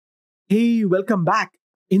Hey, welcome back.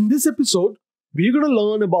 In this episode, we're going to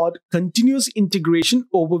learn about continuous integration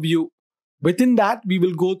overview. Within that, we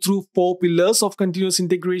will go through 4 pillars of continuous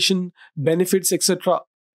integration, benefits, etc.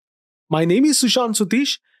 My name is Sushant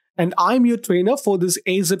Sutish, and I'm your trainer for this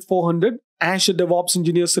AZ-400 Azure DevOps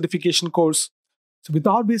Engineer Certification course. So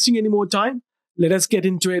without wasting any more time, let us get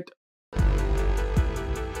into it.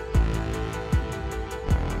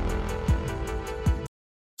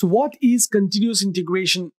 So what is continuous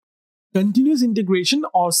integration? Continuous integration,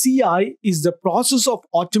 or CI, is the process of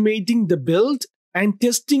automating the build and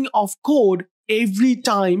testing of code every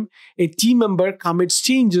time a team member commits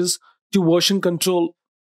changes to version control.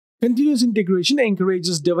 Continuous integration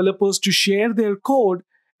encourages developers to share their code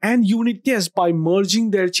and unit test by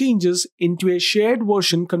merging their changes into a shared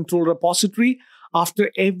version control repository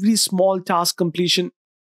after every small task completion.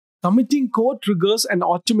 Committing code triggers an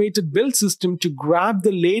automated build system to grab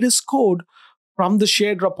the latest code from the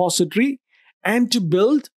shared repository and to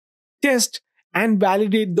build, test, and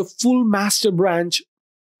validate the full master branch,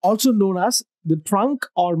 also known as the trunk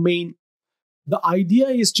or main. The idea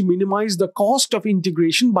is to minimize the cost of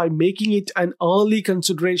integration by making it an early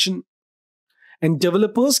consideration. And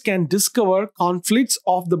developers can discover conflicts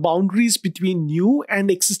of the boundaries between new and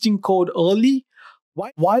existing code early,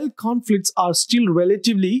 while conflicts are still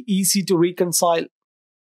relatively easy to reconcile.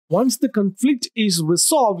 Once the conflict is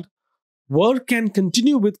resolved, work can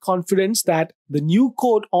continue with confidence that the new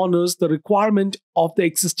code honors the requirement of the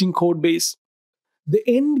existing code base. The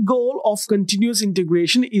end goal of continuous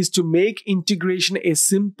integration is to make integration a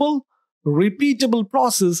simple, repeatable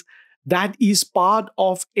process that is part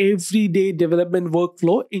of everyday development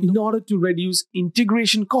workflow in order to reduce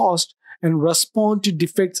integration cost and respond to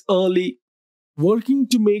defects early. Working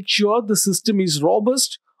to make sure the system is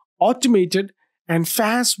robust, automated, and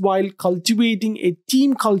fast while cultivating a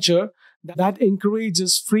team culture that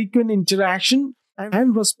encourages frequent interaction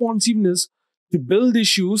and responsiveness to build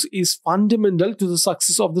issues is fundamental to the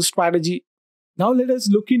success of the strategy. Now let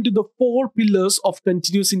us look into the 4 pillars of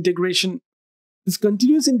continuous integration. This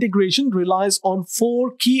continuous integration relies on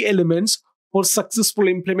 4 key elements for successful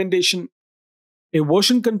implementation: a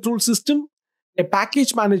version control system, a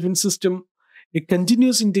package management system, a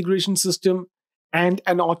continuous integration system, and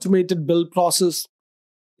an automated build process.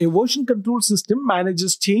 A version control system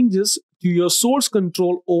manages changes to your source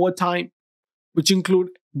control over time, which include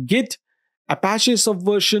Git, Apache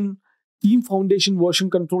Subversion, Team Foundation version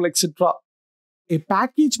control, etc. A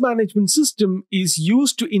package management system is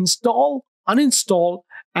used to install, uninstall,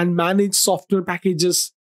 and manage software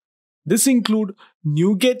packages. This include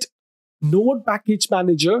NuGet, Node Package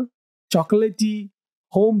Manager, Chocolatey,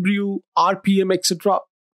 Homebrew, RPM, etc.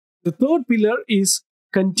 The third pillar is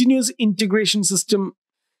continuous integration system.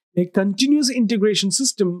 A continuous integration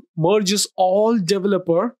system merges all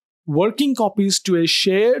developer working copies to a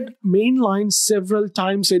shared mainline several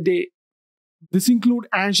times a day. This includes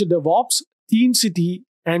Azure DevOps, TeamCity,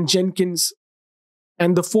 and Jenkins.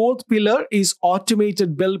 And the fourth pillar is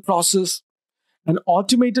automated build process. An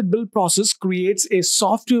automated build process creates a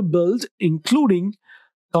software build including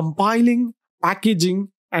compiling, packaging,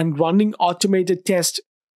 and running automated tests.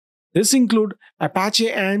 This includes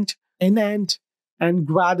Apache Ant, Enant, and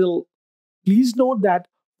Gradle. Please note that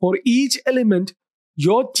for each element,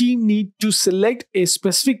 your team needs to select a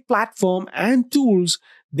specific platform and tools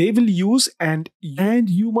they will use, and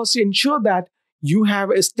you must ensure that you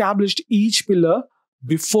have established each pillar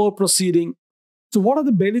before proceeding. So what are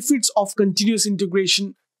the benefits of continuous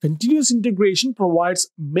integration? Continuous integration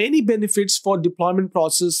provides many benefits for deployment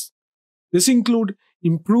process. This includes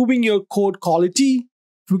improving your code quality,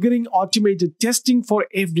 triggering automated testing for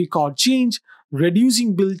every code change,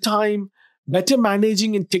 reducing build time, better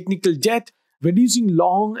managing in technical debt, reducing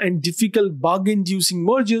long and difficult bug-inducing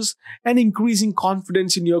merges, and increasing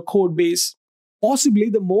confidence in your code base. Possibly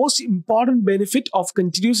the most important benefit of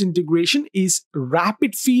continuous integration is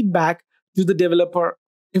rapid feedback to the developer.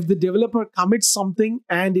 If the developer commits something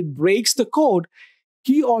and it breaks the code,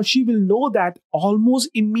 he or she will know that almost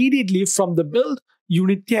immediately from the build,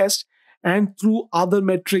 unit test, and through other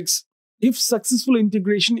metrics. If successful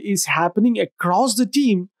integration is happening across the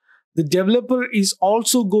team, the developer is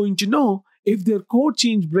also going to know if their code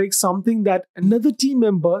change breaks something that another team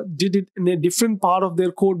member did it in a different part of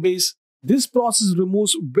their code base. This process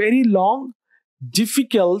removes very long,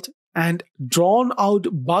 difficult, and drawn out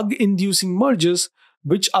bug-inducing merges,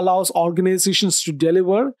 which allows organizations to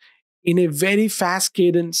deliver in a very fast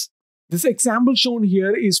cadence. This example shown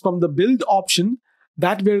here is from the build option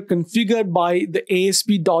that were configured by the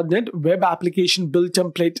ASP.NET Web Application Build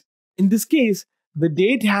template. In this case, the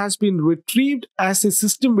date has been retrieved as a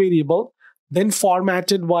system variable, then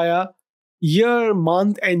formatted via year,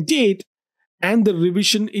 month, and date, and the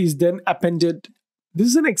revision is then appended. This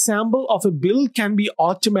is an example of a build can be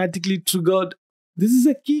automatically triggered. This is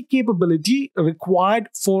a key capability required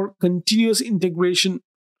for continuous integration.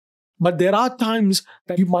 But there are times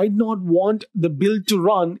that you might not want the build to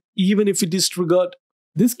run even if it is triggered.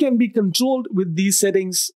 This can be controlled with these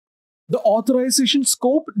settings. The authorization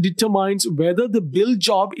scope determines whether the build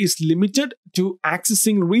job is limited to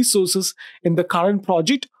accessing resources in the current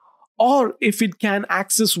project or if it can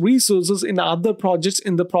access resources in other projects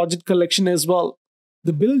in the project collection as well.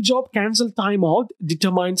 The build job cancel timeout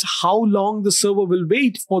determines how long the server will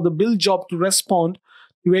wait for the build job to respond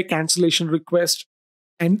to a cancellation request.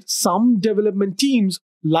 And some development teams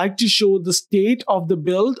like to show the state of the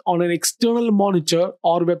build on an external monitor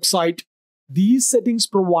or website. These settings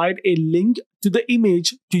provide a link to the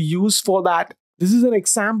image to use for that. This is an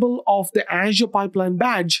example of the Azure Pipeline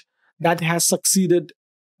badge that has succeeded.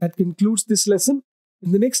 That concludes this lesson.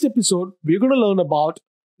 In the next episode, we're going to learn about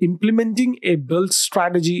implementing a build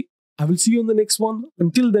strategy. I will see you on the next one.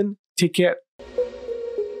 Until then, take care.